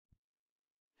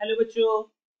Hello bachcho,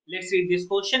 let's read this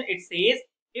question. It says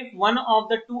if one of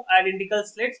the two identical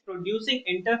slits producing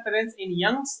interference in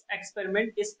Young's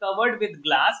experiment is covered with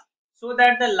glass so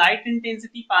that the light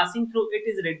intensity passing through it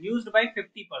is reduced by 50%.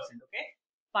 Okay,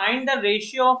 find the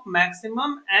ratio of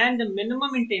maximum and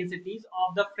minimum intensities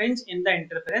of the fringe in the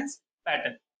interference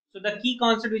pattern. So the key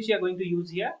concept which we are going to use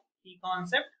here, key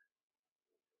concept,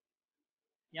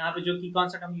 यहाँ पे जो की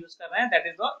concept हम use कर रहे हैं that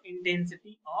is the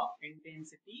intensity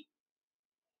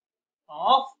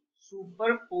of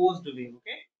superposed wave.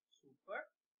 Okay,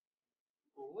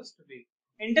 superposed wave.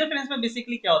 Interference में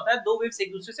basically क्या होता है, दो वेव्स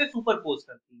एक दूसरे से सुपरपोज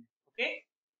करती हैं. ओके,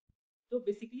 तो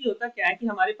बेसिकली होता क्या है कि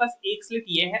हमारे पास एक स्लिट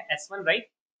ये है S1 राइट,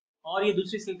 और ये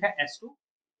दूसरी स्लिट है S2,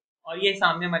 और ये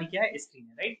सामने हमारी क्या है S3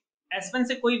 है राइट. S1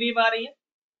 से कोई वेव आ रही है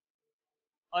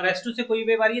और S2 से कोई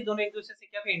वेव आ रही है, दोनों एक दूसरे से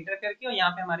क्या इंटरफेयर किया और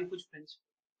यहाँ पे हमारी कुछ फ्रिंज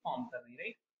फॉर्म कर रही है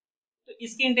राइट. तो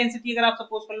इसकी इंटेंसिटी अगर आप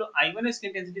सपोज कर लो I1, इसकी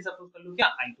इंटेंसिटी सपोज कर लो क्या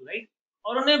I2 राइट.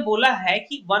 और उन्होंने बोला है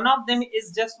कि one of them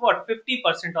is just what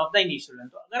 50% of the initial length.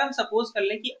 तो अगर हम सपोज कर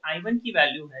लें कि I1 की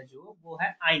वैल्यू है जो वो है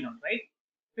I0 राइट.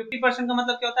 50% का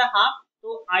मतलब क्या होता है हाफ, तो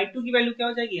I2 की वैल्यू क्या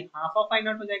हो जाएगी, हाफ ऑफ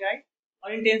I0 हो जाएगा राइट. और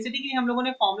इंटेंसिटी के लिए हम लोगों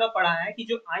ने फॉर्मूला पढ़ा है कि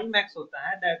जो I max होता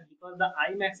है that because the I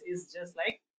max is just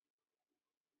like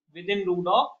with in root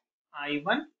of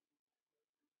I1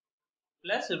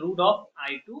 plus root of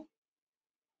I2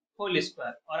 whole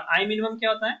square. और I मिनिमम क्या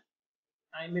होता है,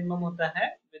 I मिनिमम होता है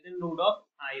with in root of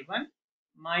I1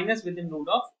 minus with in root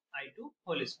of I2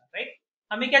 whole square right.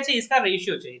 हमें क्या चाहिए, इसका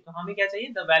रेशियो चाहिए. तो हमें क्या चाहिए,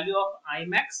 the value of I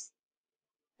max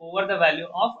over the value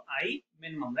of I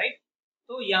minimum right.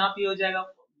 तो यहाँ पे हो जाएगा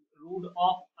root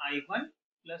of I1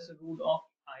 plus root of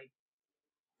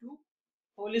I2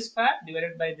 whole square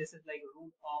divided by this is like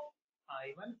root of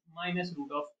I1 minus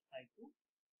root of I2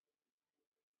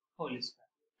 whole square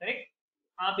correct.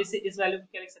 आप इसे इस value को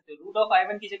क्या लिख सकते हो, रूट ऑफ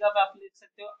I1 की जगह पे आप लिख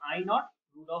सकते हो I0,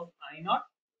 root of I0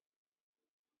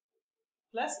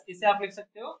 plus इसे आप लिख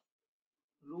सकते हो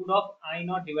root of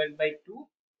I0 divide by 2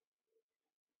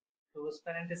 close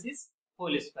parenthesis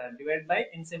whole square divide by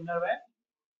in similar way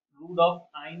root of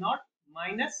I0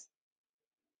 minus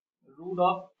root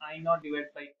of I0 divide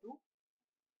by 2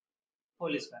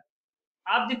 whole square.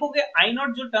 आप देखोगे I0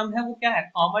 जो term है वो क्या है,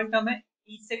 कॉमन टर्म है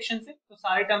ईच सेक्शन से. तो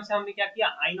सारे टर्म से हमने क्या किया,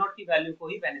 I0 की वैल्यू को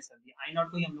ही वैनिश कर दिया. I0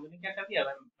 को ही हम लोगों ने क्या कर दिया,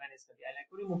 वैनिश कर दिया, I0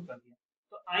 को रिमूव कर दिया.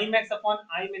 तो I max upon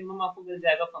I minimum आपको मिल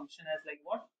जाएगा function as like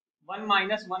what 1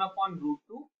 minus 1 upon root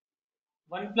 2,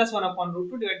 1 plus 1 upon root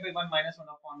 2 divide by 1 minus 1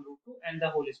 upon root 2 and the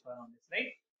whole square on this right.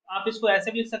 आप इसको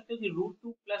ऐसे भी लिख सकते हो कि root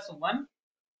 2 plus 1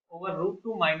 over root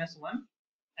 2 minus 1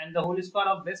 and the whole square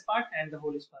of this part and the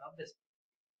whole square of this.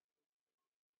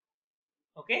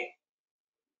 Okay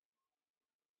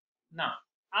ना,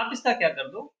 आप इसका क्या कर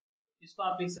दो, इसको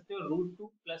आप लिख सकते हो रूट 2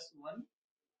 प्लस 1,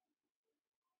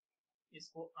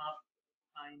 इसको आप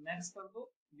I max कर दो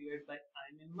divide by I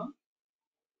minimum,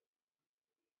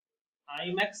 I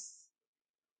max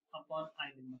upon I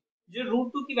minimum. जो रूट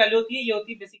 2 की वैल्यू होती है ये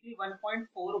होती है basically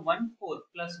 1.414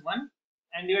 plus 1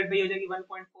 and divide by हो जाएगी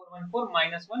 1.414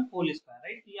 माइनस 1 होल स्क्वायर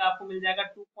राइट. ये आपको मिल जाएगा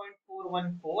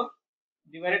 2.414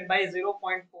 divided by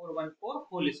 0.414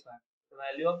 whole square, the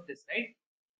value of this right.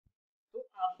 तो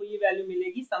आपको ये वैल्यू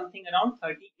मिलेगी समथिंग अराउंड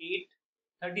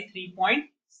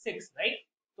 33.6 राइट.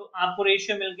 तो आपको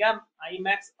रेशियो मिल गया I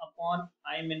max upon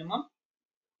I minimum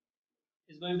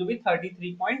is going to be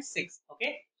 33.6.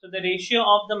 okay, so the ratio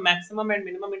of the maximum and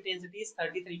minimum intensity is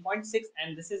 33.6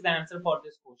 and this is the answer for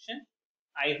this question.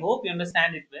 I hope you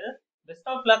understand it well. Best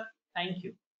of luck. Thank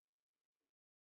you.